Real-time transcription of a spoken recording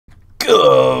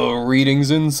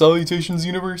Greetings and salutations,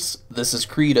 universe. This is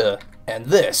Creeta, and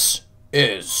this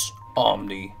is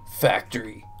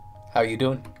Omnifactory. How you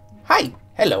doing? Hi,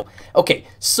 hello. Okay,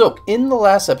 so in the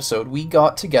last episode, we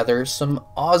got together some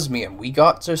osmium. We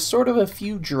got just sort of a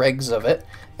few dregs of it,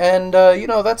 and you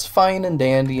know, that's fine and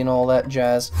dandy and all that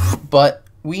jazz, but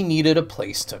we needed a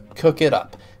place to cook it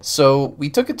up. So we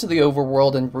took it to the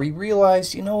overworld, and we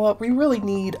realized, you know what, we really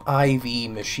need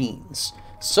IV machines.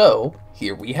 So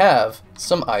here we have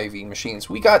some IV machines.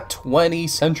 We got 20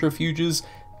 centrifuges,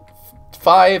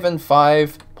 5 and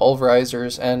 5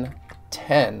 pulverizers, and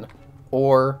 10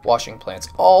 ore washing plants.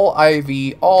 All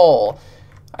IV, all,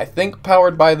 I think,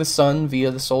 powered by the sun via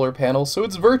the solar panels. So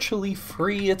it's virtually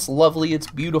free, it's lovely, it's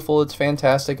beautiful, it's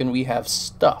fantastic, and we have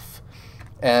stuff.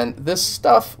 And this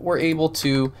stuff we're able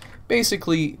to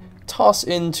basically toss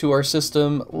into our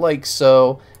system like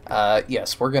so.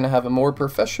 Yes, we're going to have a more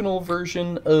professional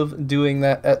version of doing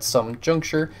that at some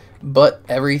juncture, but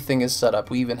everything is set up.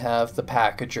 We even have the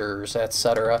packagers,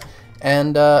 etc.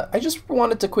 And I just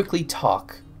wanted to quickly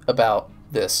talk about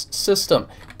this system.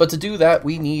 But to do that,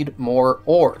 we need more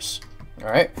ores.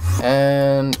 Alright,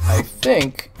 and I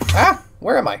think...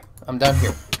 where am I? I'm down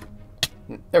here.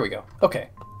 There we go. Okay.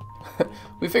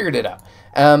 We figured it out.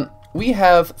 We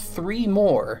have 3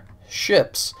 more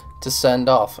ships to send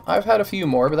off. I've had a few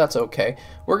more, but that's okay.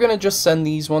 We're gonna just send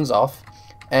these ones off,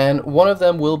 and one of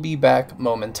them will be back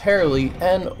momentarily.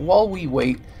 And while we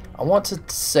wait, I want to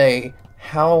say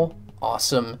how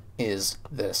awesome is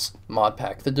this mod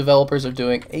pack. The developers are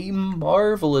doing a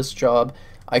marvelous job.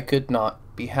 I could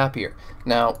not be happier.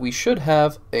 Now, we should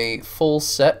have a full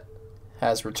set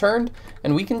has returned,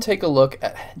 and we can take a look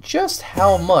at just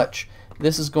how much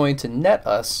this is going to net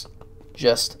us,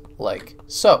 just like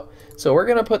so. So we're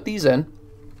going to put these in.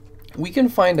 We can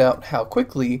find out how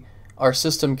quickly our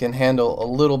system can handle a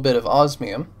little bit of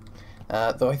osmium,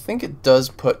 though I think it does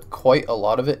put quite a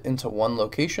lot of it into one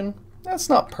location. That's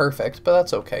not perfect, but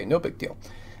that's okay, no big deal.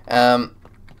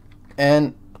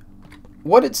 And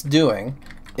what it's doing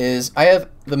is I have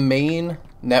the main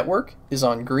network is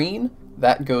on green.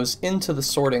 That goes into the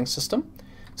sorting system.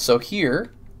 So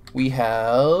here we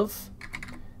have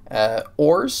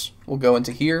ores will go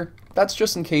into here. That's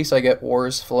just in case I get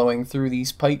ores flowing through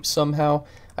these pipes somehow.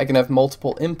 I can have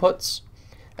multiple inputs.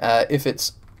 If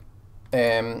it's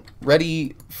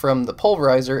ready from the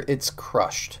pulverizer, it's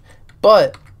crushed.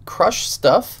 But crushed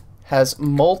stuff has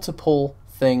multiple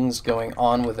things going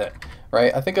on with it,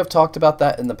 right? I think I've talked about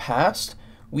that in the past.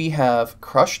 We have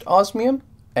crushed osmium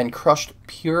and crushed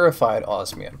purified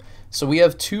osmium. So we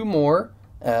have 2 more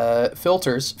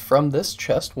filters from this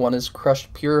chest. One is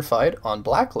crushed purified on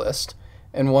blacklist,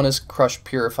 and one is crushed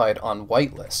purified on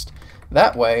whitelist.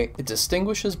 That way, it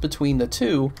distinguishes between the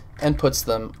 2 and puts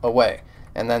them away.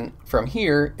 And then from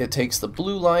here, it takes the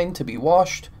blue line to be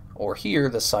washed, or here,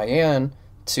 the cyan,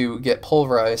 to get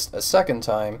pulverized a second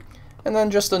time, and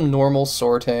then just a normal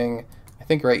sorting, I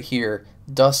think right here,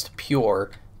 dust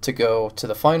pure, to go to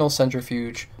the final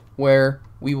centrifuge, where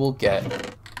we will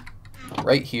get,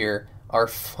 right here, our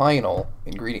final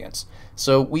ingredients.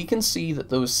 So we can see that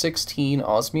those 16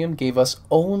 osmium gave us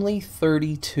only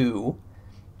 32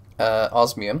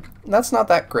 osmium. And that's not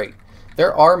that great.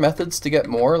 There are methods to get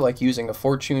more, like using a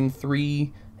Fortune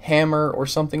 3 hammer or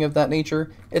something of that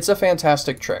nature. It's a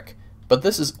fantastic trick. But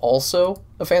this is also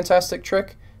a fantastic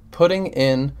trick, putting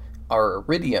in our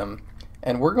iridium,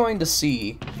 and we're going to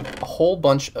see a whole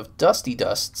bunch of dusty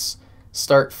dusts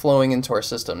start flowing into our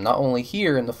system, not only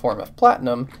here in the form of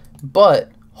platinum,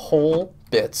 but whole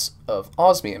bits of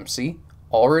osmium. See,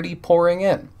 already pouring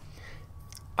in.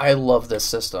 I love this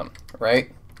system,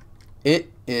 right?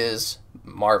 It is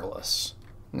marvelous.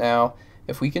 Now,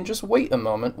 if we can just wait a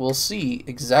moment, we'll see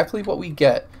exactly what we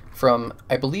get from,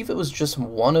 I believe it was just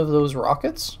one of those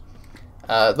rockets.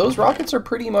 Those rockets are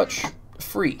pretty much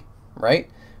free, right?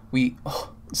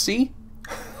 See?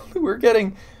 We're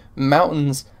getting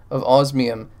mountains of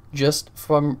osmium just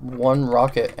from one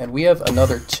rocket, and we have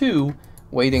another 2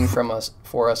 waiting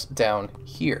for us down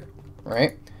here,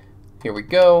 right? Here we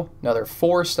go, another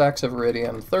 4 stacks of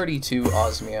iridium, 32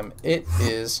 osmium. It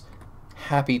is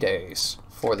happy days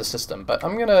for the system, but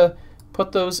I'm gonna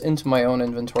put those into my own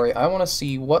inventory. I want to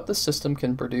see what the system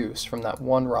can produce from that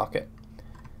one rocket.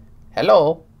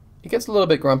 Hello? It gets a little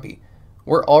bit grumpy.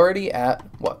 We're already at,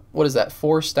 what is that,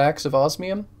 4 stacks of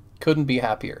osmium? Couldn't be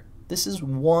happier. This is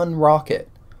one rocket.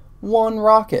 One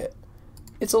rocket.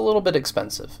 It's a little bit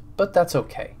expensive, but that's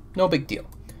okay. No big deal.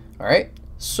 Alright,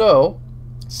 so,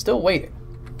 still waiting.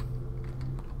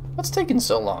 What's taking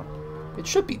so long? It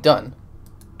should be done.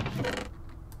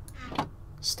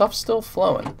 Stuff's still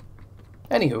flowing.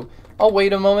 Anywho, I'll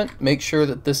wait a moment, make sure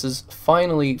that this is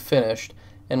finally finished,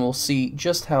 and we'll see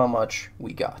just how much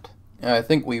we got. And I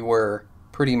think we were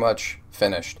pretty much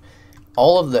finished.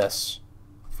 All of this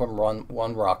from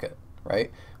one rocket,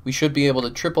 right? We should be able to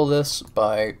triple this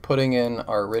by putting in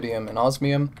our iridium and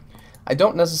osmium. I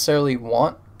don't necessarily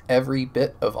want every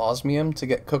bit of osmium to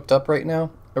get cooked up right now.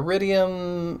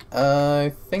 Iridium,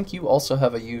 I think you also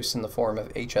have a use in the form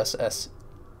of HSS.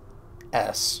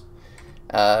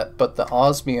 But the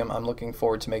osmium I'm looking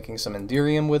forward to making some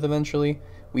enderium with eventually.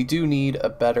 We do need a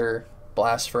better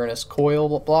blast furnace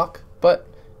coil block, but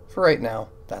for right now,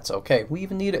 that's okay. We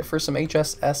even need it for some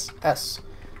HSSS,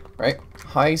 right?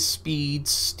 High speed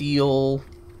steel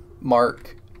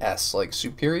Mark S, like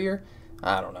superior?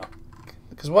 I don't know.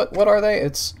 Because what are they?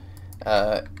 It's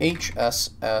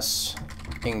HSS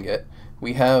ingot.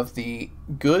 We have the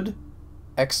good,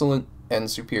 excellent, and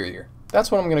superior.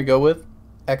 That's what I'm going to go with.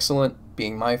 Excellent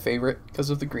being my favorite because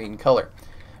of the green color,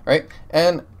 right?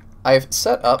 And I've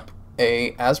set up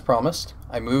as promised,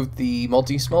 I moved the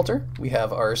multi-smelter. We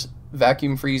have our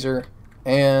vacuum freezer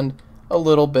and a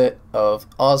little bit of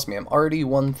osmium. Already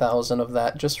 1,000 of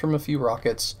that just from a few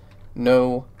rockets.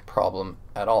 No problem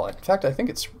at all. In fact, I think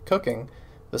it's cooking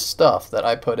the stuff that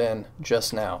I put in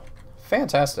just now.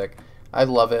 Fantastic. I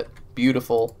love it.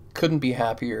 Beautiful. Couldn't be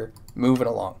happier. Moving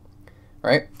along.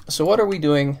 Right? So what are we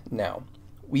doing now?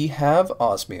 We have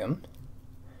osmium,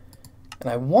 and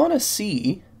I want to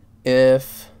see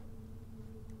if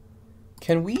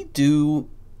can we do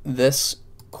this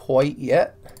quite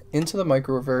yet into the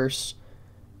microreverse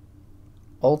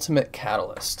ultimate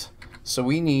catalyst. So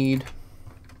we need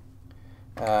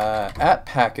at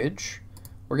package,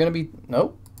 we're going to be,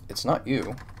 nope, it's not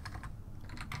you.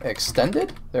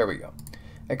 Extended? There we go.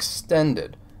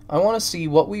 Extended. I want to see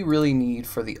what we really need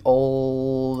for the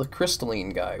crystalline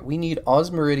guy. We need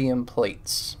osmiridium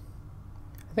plates.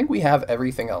 I think we have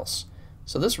everything else.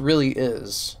 So this really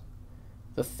is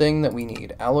the thing that we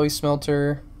need. Alloy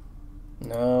smelter.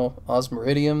 No.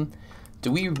 Osmiridium.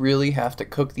 Do we really have to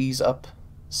cook these up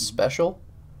special?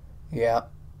 Yeah.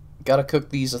 Gotta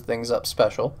cook these things up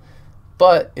special.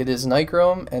 But it is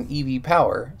nichrome and EV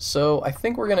power. So I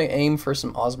think we're going to aim for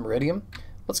some osmiridium.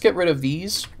 Let's get rid of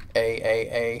these.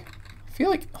 I feel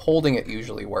like holding it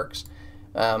usually works.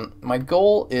 My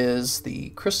goal is the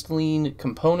crystalline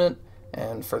component,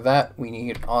 and for that we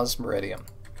need osmiridium.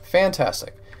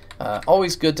 Fantastic.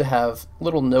 Always good to have a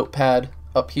little notepad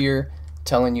up here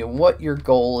telling you what your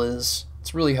goal is.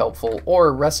 It's really helpful, or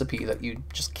a recipe that you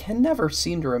just can never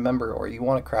seem to remember or you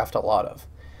want to craft a lot of.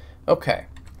 Okay,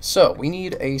 so we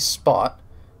need a spot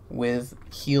with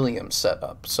helium set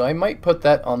up. So I might put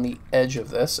that on the edge of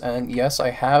this, and yes,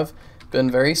 I have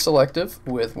been very selective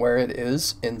with where it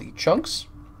is in the chunks.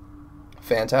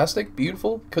 Fantastic,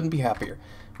 beautiful, couldn't be happier.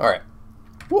 Alright,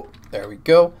 whoop, there we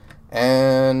go,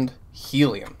 and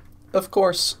helium. Of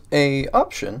course, a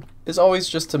option is always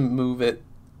just to move it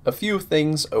a few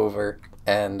things over,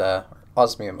 and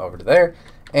osmium over to there,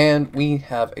 and we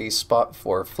have a spot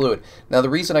for fluid. Now the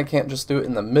reason I can't just do it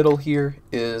in the middle here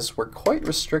is we're quite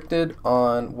restricted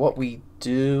on what we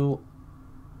do.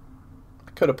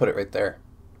 I could have put it right there.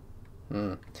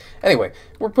 Anyway,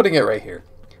 we're putting it right here.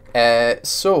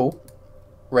 So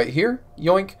right here,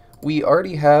 yoink, we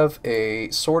already have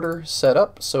a sorter set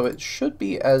up, so it should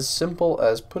be as simple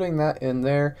as putting that in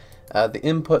there. The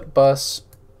input bus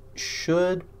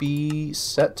should be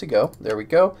set to go. There we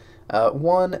go.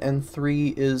 1 and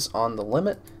 3 is on the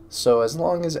limit, so as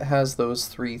long as it has those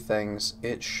 3 things,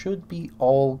 it should be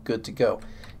all good to go.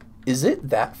 Is it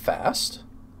that fast?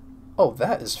 Oh,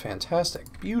 that is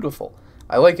fantastic. Beautiful.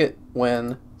 I like it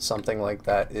when something like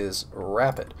that is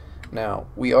rapid. Now,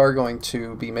 we are going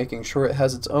to be making sure it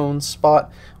has its own spot.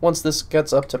 Once this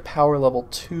gets up to power level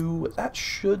 2, that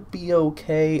should be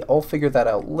okay. I'll figure that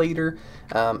out later,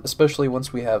 especially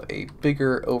once we have a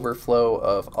bigger overflow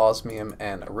of osmium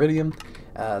and iridium.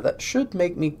 That should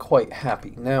make me quite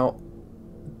happy. Now,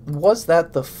 was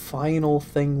that the final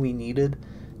thing we needed?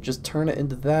 Just turn it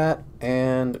into that,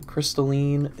 and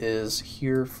crystalline is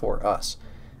here for us.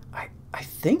 I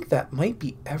think that might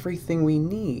be everything we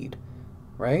need,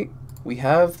 right? We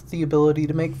have the ability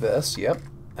to make this, yep.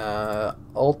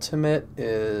 Ultimate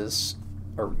is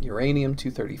uranium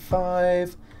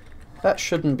 235. That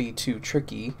shouldn't be too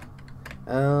tricky.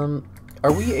 Are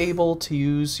we able to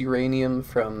use uranium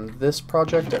from this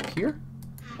project up here?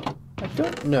 I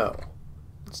don't know.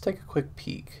 Let's take a quick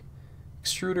peek.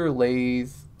 Extruder,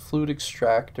 lathe, fluid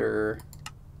extractor.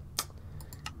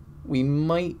 We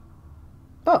might...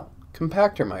 Oh,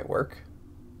 compactor might work.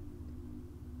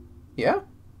 Yeah?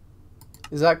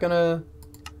 Is that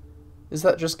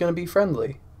just gonna be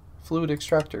friendly Fluid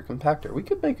extractor, compactor. We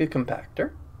could make a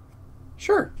compactor.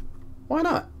 Sure, why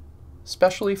not?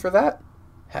 Especially for that?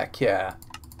 Heck yeah.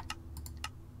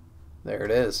 There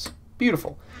it is.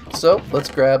 Beautiful. So let's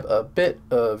grab a bit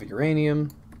of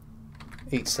uranium.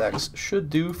 8 stacks should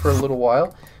do for a little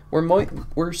while.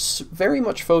 We're very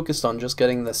much focused on just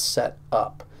getting this set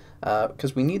up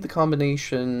because we need the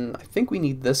combination. I think we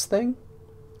need this thing,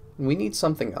 and we need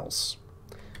something else.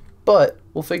 But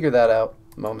we'll figure that out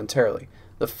momentarily.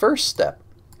 The first step,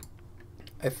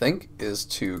 I think, is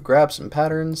to grab some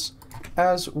patterns,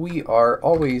 as we are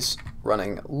always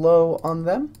running low on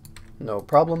them. No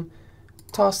problem.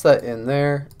 Toss that in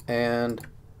there and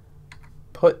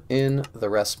put in the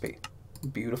recipe.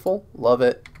 Beautiful. Love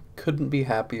it. Couldn't be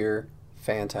happier.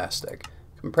 Fantastic.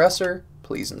 Compressor,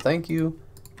 please and thank you.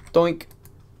 Doink.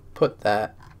 Put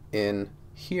that in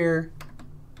here.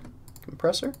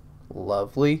 Compressor.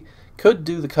 Lovely. Could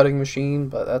do the cutting machine,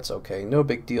 but that's okay. No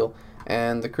big deal.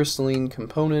 And the crystalline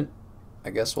component,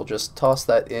 I guess we'll just toss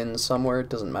that in somewhere. It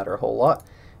doesn't matter a whole lot.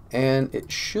 And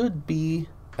it should be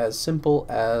as simple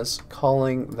as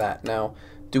calling that. Now,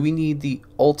 do we need the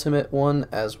ultimate one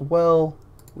as well?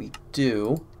 We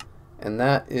do. And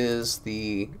that is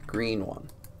the green one.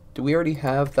 Do we already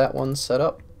have that one set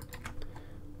up?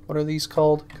 What are these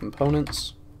called?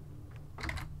 Components?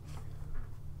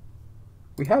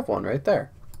 We have one right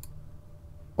there.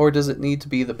 Or does it need to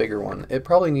be the bigger one? It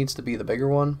probably needs to be the bigger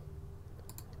one.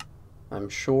 I'm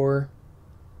sure.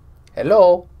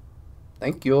 Hello.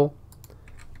 Thank you.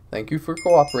 Thank you for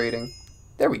cooperating.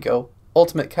 There we go.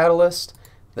 Ultimate catalyst.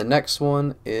 The next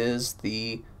one is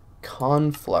the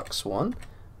conflux one.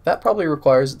 That probably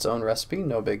requires its own recipe.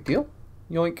 No big deal.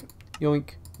 Yoink,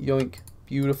 yoink, yoink.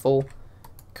 Beautiful.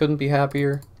 Couldn't be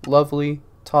happier. Lovely.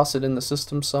 Toss it in the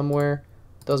system somewhere.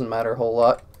 Doesn't matter a whole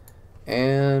lot.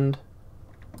 And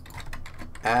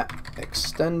at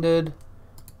extended,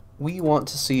 we want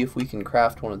to see if we can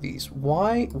craft one of these.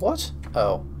 Why? What?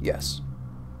 Oh, yes.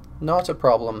 Not a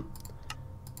problem.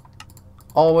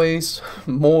 Always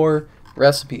more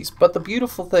recipes. But the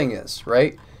beautiful thing is,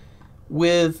 right,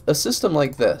 with a system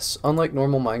like this, unlike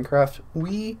normal Minecraft,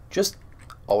 we just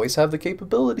always have the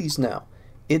capabilities now.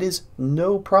 It is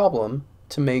no problem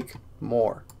to make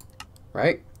more,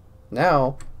 right?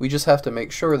 Now, we just have to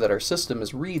make sure that our system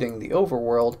is reading the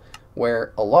overworld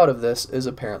where a lot of this is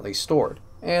apparently stored,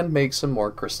 and make some more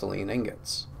crystalline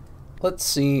ingots. Let's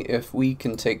see if we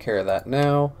can take care of that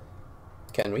now.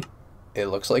 Can we? It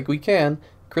looks like we can.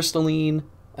 Crystalline,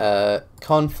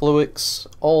 confluix,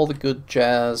 all the good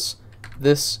jazz.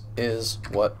 This is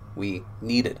what we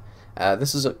needed.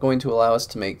 This is going to allow us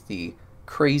to make the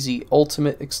crazy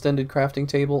ultimate extended crafting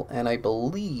table, and I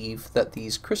believe that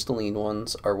these crystalline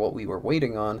ones are what we were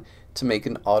waiting on to make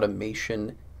an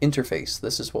automation interface.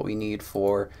 This is what we need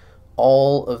for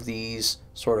all of these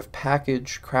sort of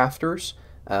package crafters,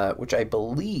 which I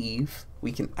believe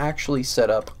we can actually set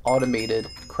up automated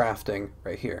crafting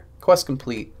right here. Quest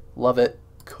complete. Love it.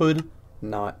 Could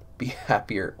not be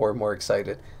happier or more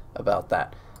excited about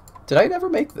that. Did I never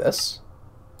make this?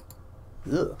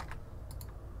 Ugh.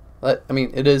 But, I mean,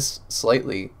 it is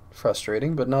slightly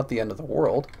frustrating, but not the end of the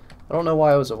world. I don't know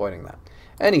why I was avoiding that.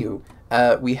 Anywho,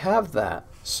 we have that,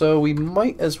 so we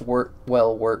might as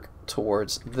well work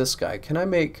towards this guy. Can I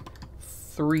make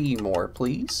 3 more,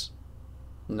 please?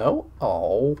 No?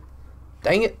 Oh,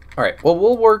 dang it. Alright, well,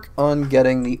 we'll work on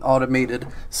getting the automated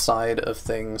side of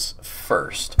things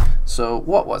first. So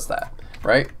what was that,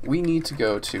 right? We need to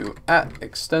go to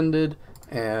 @extended,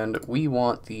 and we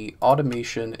want the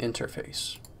automation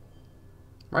interface.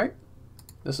 Right?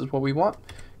 This is what we want.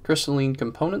 Crystalline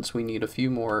components, we need a few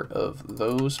more of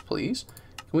those, please.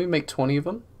 Can we make 20 of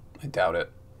them? I doubt it.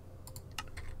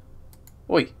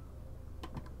 Oi.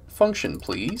 Function,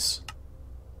 please.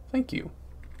 Thank you.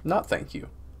 Not thank you.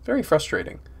 Very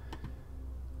frustrating.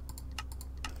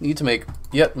 Need to make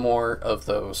yet more of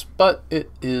those, but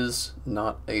it is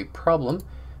not a problem.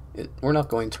 We're not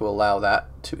going to allow that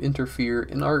to interfere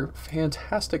in our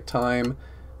fantastic time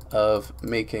of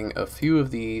making a few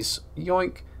of these,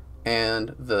 yoink,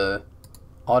 and the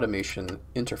automation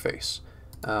interface.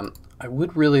 I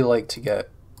would really like to get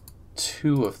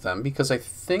 2 of them because I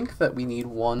think that we need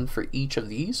 1 for each of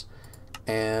these,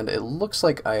 and it looks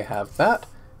like I have that,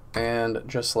 and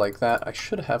just like that I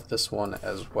should have this one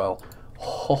as well.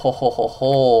 Ho ho ho ho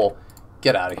ho!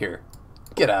 Get out of here.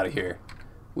 Get out of here.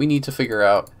 We need to figure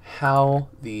out how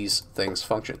these things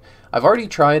function. I've already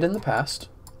tried in the past,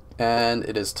 and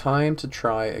it is time to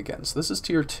try again. So this is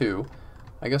tier 2.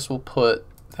 I guess we'll put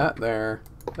that there,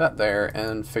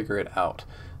 and figure it out.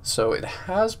 So it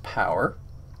has power.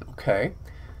 Okay.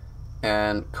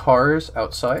 And cars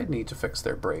outside need to fix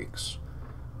their brakes.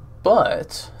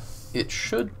 But it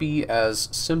should be as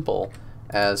simple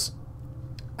as...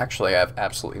 Actually, I have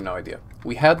absolutely no idea.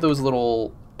 We had those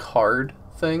little card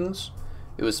things.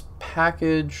 It was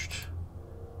packaged...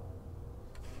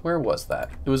 Where was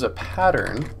that? It was a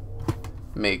pattern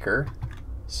maker.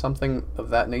 Something of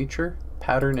that nature.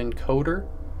 Pattern encoder.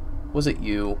 Was it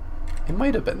you? It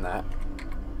might have been that.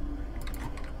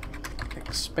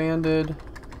 Expanded.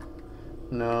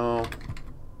 No.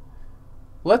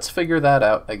 Let's figure that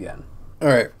out again.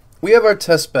 Alright, we have our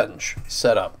test bench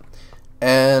set up.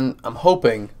 And I'm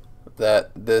hoping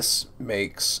that this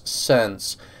makes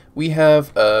sense. We have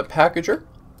a packager.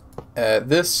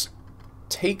 This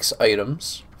takes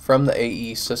items from the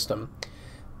AE system.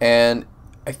 And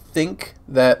I think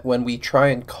that when we try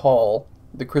and call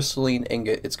the crystalline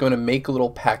ingot, it's going to make little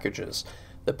packages.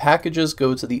 The packages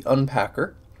go to the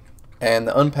unpacker, and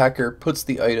the unpacker puts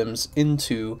the items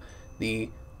into the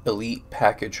elite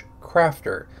package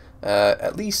crafter.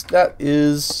 At least that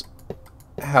is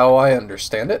how I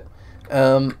understand it.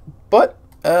 But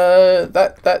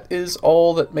that is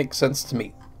all that makes sense to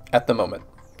me at the moment.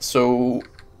 So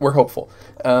we're hopeful.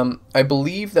 I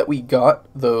believe that we got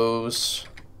those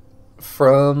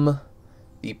from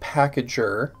the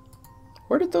packager.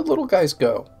 Where did the little guys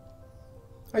go?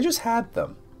 I just had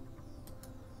them.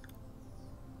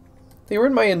 They were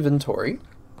in my inventory,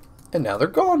 and now they're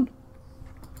gone.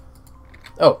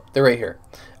 Oh, they're right here.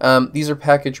 These are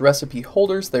package recipe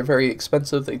holders. They're very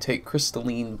expensive. They take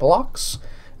crystalline blocks,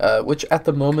 which at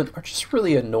the moment are just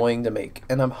really annoying to make.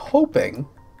 And I'm hoping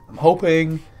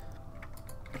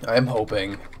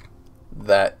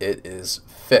that it is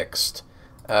fixed.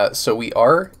 So we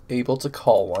are able to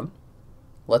call one.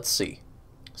 Let's see.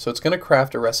 So it's going to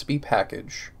craft a recipe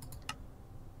package.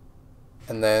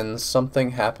 And then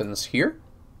something happens here.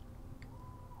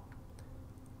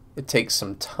 It takes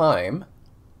some time.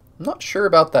 I'm not sure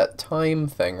about that time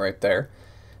thing right there.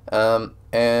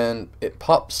 And it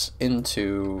pops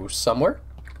into somewhere.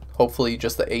 Hopefully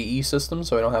just the AE system,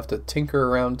 so I don't have to tinker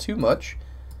around too much.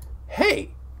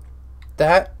 Hey!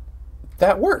 That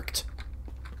worked.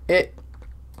 It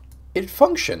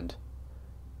functioned.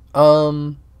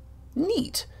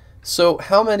 Neat. So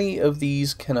how many of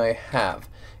these can I have?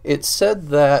 It said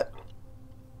that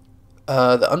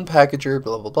the unpackager,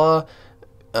 blah, blah,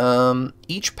 blah.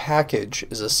 Each package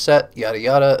is a set, yada,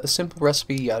 yada, a simple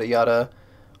recipe, yada, yada.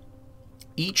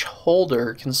 Each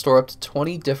holder can store up to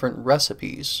 20 different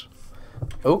recipes.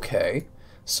 Okay.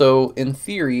 So in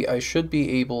theory, I should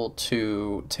be able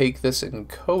to take this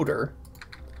encoder.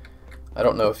 I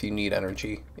don't know if you need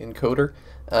energy encoder.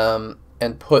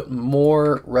 And put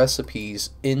more recipes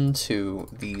into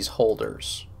these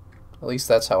holders. At least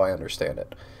that's how I understand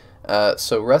it.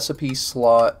 So recipe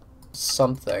slot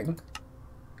something.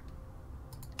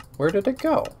 Where did it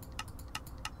go?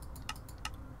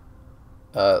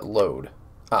 Load.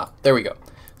 Ah, there we go.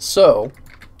 So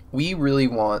we really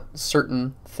want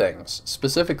certain things,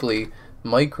 specifically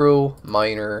micro,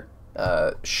 minor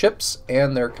ships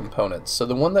and their components. So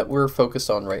the one that we're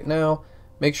focused on right now,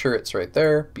 make sure it's right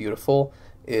there, beautiful,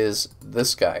 is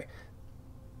this guy.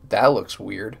 That looks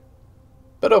weird,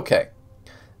 but okay.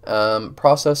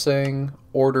 Processing,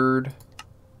 ordered,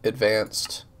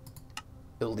 advanced,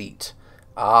 elite.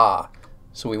 Ah,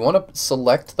 so we want to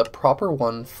select the proper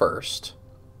one first.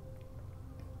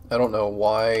 I don't know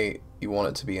why you want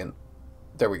it to be in...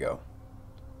 There we go.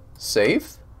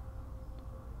 Save?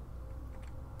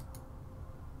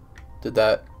 Did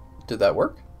that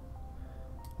work?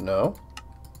 No.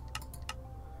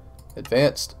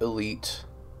 Advanced, elite.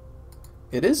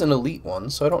 It is an elite one,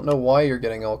 so I don't know why you're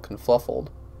getting all confluffled.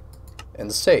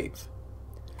 And save.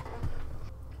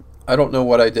 I don't know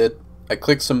what I did. I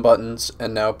clicked some buttons,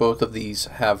 and now both of these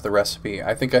have the recipe.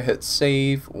 I think I hit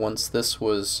save once this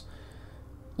was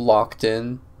locked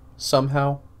in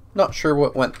somehow. Not sure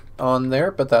what went on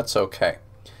there, but that's okay.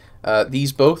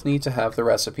 These both need to have the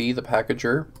recipe, the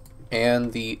packager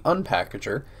and the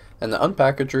unpackager, and the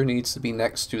unpackager needs to be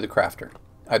next to the crafter.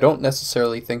 I don't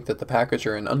necessarily think that the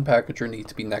packager and unpackager need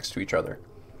to be next to each other.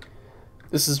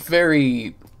 This is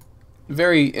very,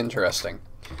 very interesting.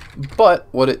 But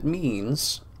what it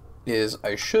means is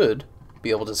I should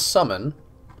be able to summon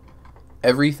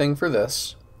everything for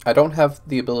this. I don't have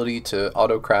the ability to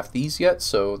auto-craft these yet,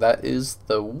 so that is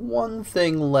the one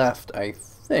thing left, I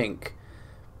think.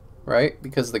 Right?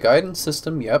 Because the guidance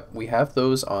system, yep, we have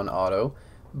those on auto,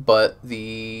 but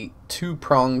the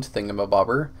two-pronged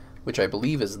thingamabobber, which I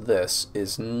believe is this,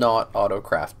 is not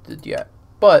auto-crafted yet.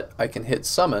 But I can hit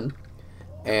summon,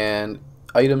 and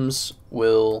items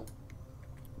will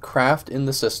craft in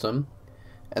the system,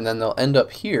 and then they'll end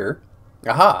up here.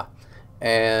 Aha!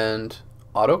 And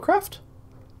autocraft?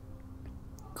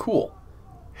 Cool.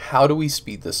 How do we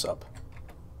speed this up?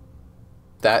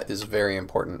 That is very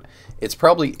important. It's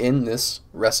probably in this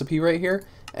recipe right here,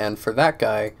 and for that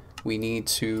guy, we need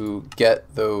to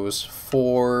get those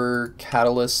 4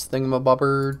 catalyst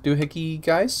thingamabobber doohickey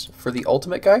guys for the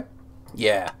ultimate guy.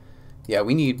 Yeah,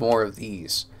 we need more of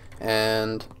these.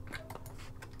 And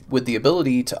with the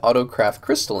ability to auto-craft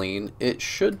crystalline, it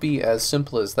should be as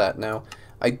simple as that. Now,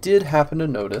 I did happen to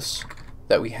notice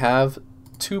that we have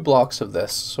 2 blocks of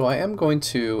this, so I am going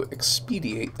to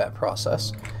expedite that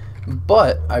process.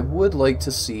 But I would like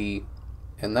to see,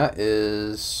 and that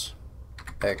is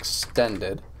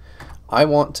extended, I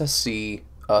want to see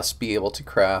us be able to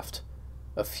craft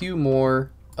a few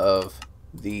more of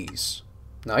these.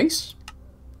 Nice?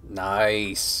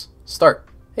 Nice. Start.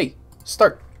 Hey,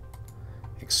 start.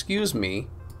 Excuse me.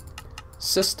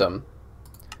 System.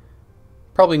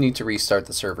 Probably need to restart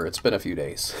the server. It's been a few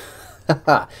days.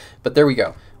 But there we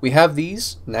go. We have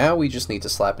these. Now we just need to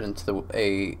slap it into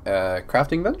a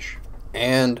crafting bench.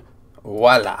 And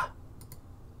voila.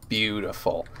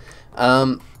 Beautiful.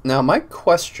 Now my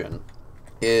question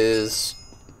is...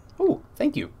 Oh,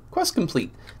 thank you. Quest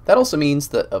complete. That also means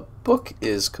that a book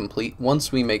is complete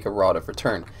once we make a Rod of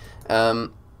Return. I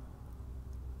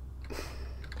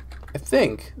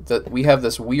think that we have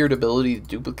this weird ability to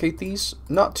duplicate these.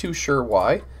 Not too sure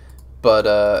why, but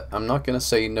I'm not going to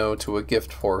say no to a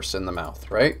gift horse in the mouth,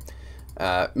 right?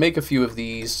 Make a few of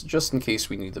these just in case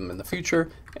we need them in the future,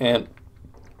 and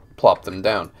plop them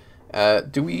down.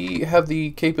 Do we have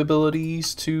the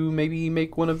capabilities to maybe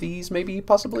make one of these? Maybe,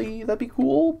 possibly, that'd be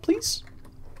cool, please?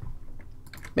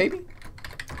 Maybe?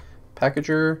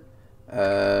 Packager,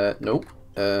 nope.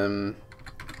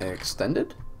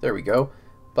 Extended, there we go.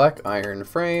 Black iron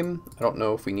frame, I don't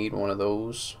know if we need one of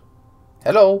those.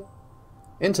 Hello!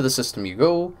 Into the system you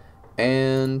go,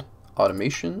 and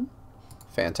automation,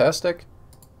 fantastic.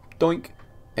 Doink,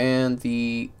 and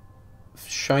the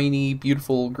shiny,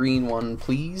 beautiful green one,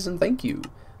 please, and thank you.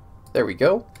 There we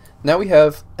go. Now we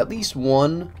have at least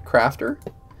one crafter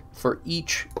for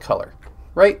each color,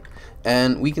 right?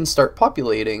 And we can start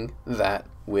populating that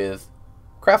with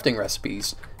crafting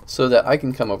recipes so that I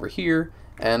can come over here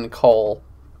and call,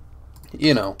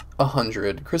 you know,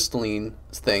 100 crystalline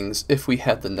things if we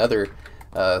had the nether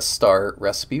star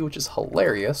recipe, which is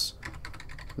hilarious.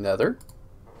 Nether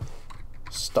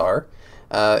star.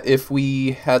 If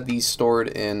we had these stored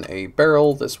in a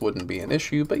barrel, this wouldn't be an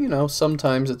issue, but you know,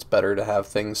 sometimes it's better to have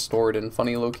things stored in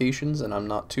funny locations, and I'm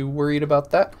not too worried about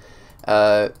that.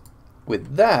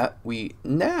 With that, we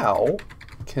now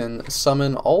can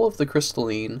summon all of the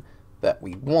crystalline that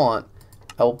we want,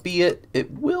 albeit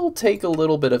it will take a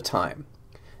little bit of time.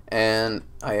 And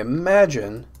I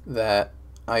imagine that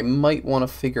I might want to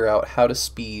figure out how to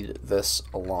speed this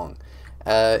along.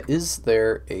 Is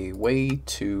there a way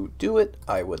to do it?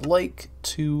 I would like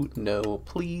to know,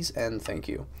 please, and thank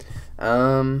you.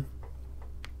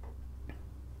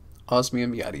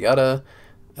 Osmium, yada yada.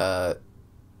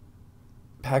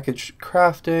 Package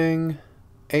crafting,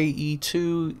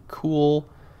 AE2, cool.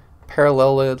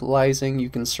 Parallelizing, you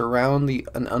can surround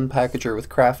an unpackager with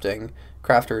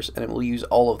crafters, and it will use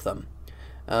all of them.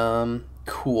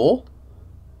 Cool.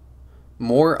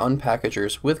 More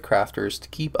unpackagers with crafters to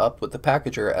keep up with the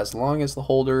packager as long as the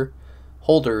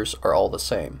holders are all the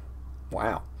same.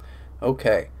 Wow.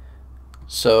 Okay.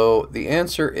 So the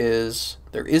answer is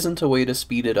there isn't a way to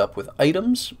speed it up with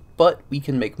items, but we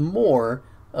can make more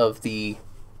of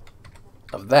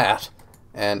that,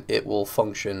 and it will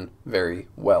function very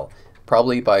well.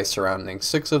 Probably by surrounding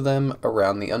 6 of them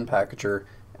around the unpackager,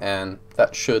 and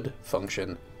that should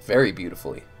function very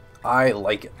beautifully. I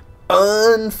like it.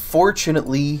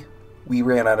 Unfortunately, we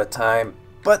ran out of time,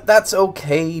 but that's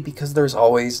okay because there's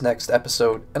always next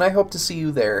episode, and I hope to see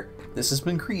you there. This has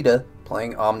been Creeta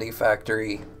playing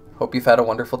Omnifactory. Hope you've had a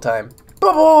wonderful time.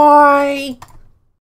 Bye-bye!